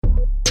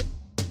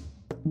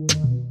Give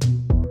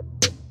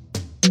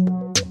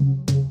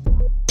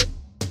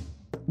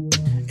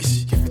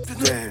it to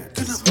them,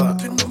 it's fuck,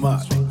 come on.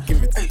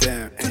 Give it to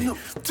them, hey,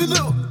 give it to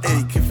them, come on,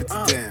 hey, give it to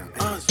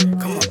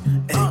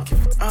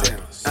them,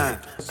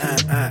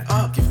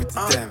 give it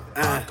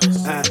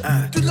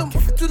to them,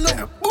 give it to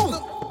them, boom,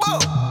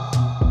 boom.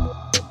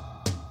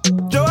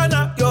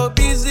 Joanna, your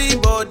busy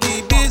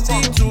body,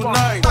 busy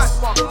tonight.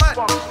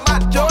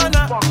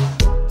 Joanna,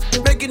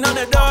 making on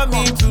the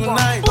dummy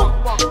tonight.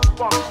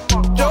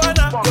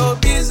 Joanna, your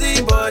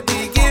busy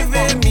body,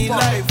 giving me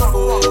life,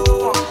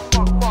 oh,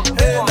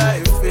 hey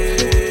life,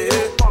 hey.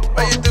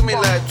 Why you do me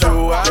like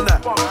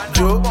Joanna,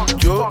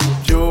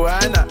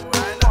 Joanna?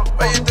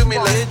 Why you do me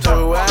like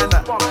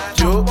Joanna,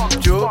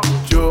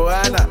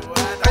 Joanna?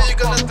 How you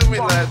gonna do me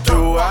like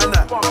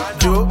Joanna,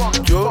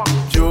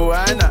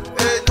 Joanna?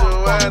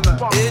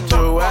 Hey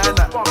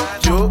Joanna,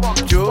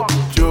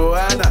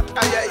 Joanna.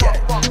 Ay, ay, ay.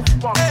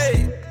 Hey,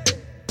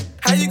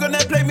 how you gonna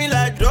play me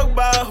like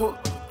Drogba, ho?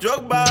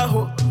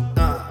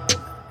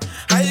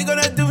 How you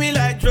gonna do me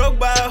like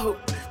Drogba, ho?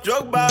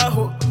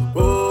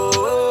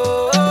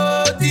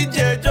 Oh,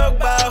 DJ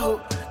Drogba, ho.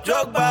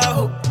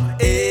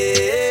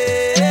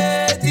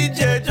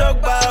 DJ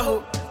Drogba,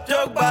 ho.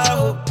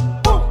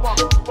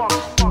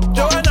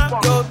 Joanna,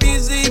 your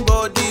busy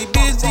body,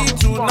 busy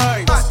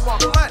tonight.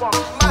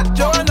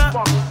 Joanna,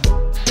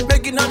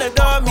 making on the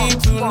dummy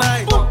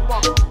tonight.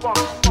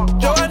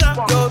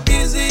 Joanna, your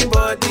busy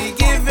body,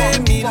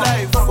 giving me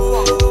life,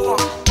 oh,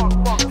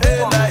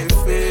 hey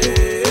life,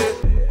 hey.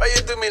 Why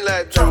you do me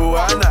like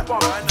Joanna,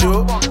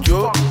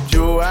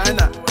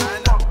 Joanna?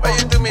 Why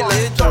you do me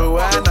like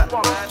Joanna,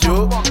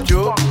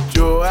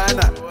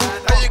 Joanna?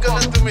 How you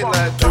gonna do me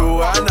like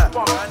Joanna,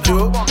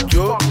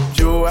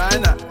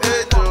 Joanna?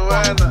 Hey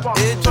Joanna,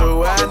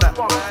 Joanna.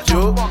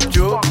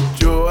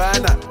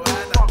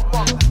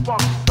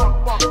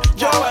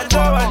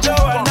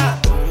 Joanna,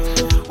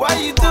 why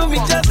you do me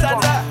just like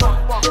that?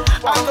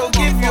 I gon'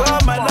 give you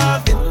all my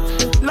loving.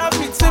 Love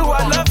me too,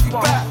 I love you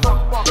back.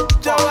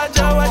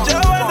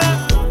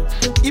 Joanna,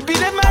 you be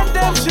the man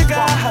damn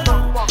sugar.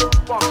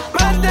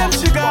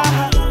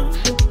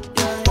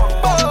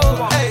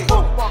 Oh, hey.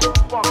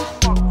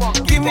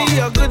 Give me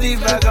your goodie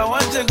bag, I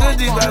want your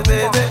goodie bag,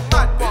 baby.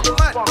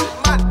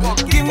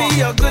 Give me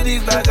your goodie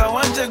bag, I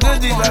want your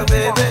goodie bag,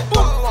 baby.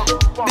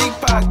 Big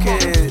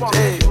package,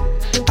 hey.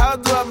 How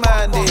do I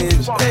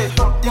manage? Hey,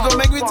 you gon'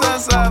 make me turn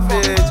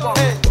savage.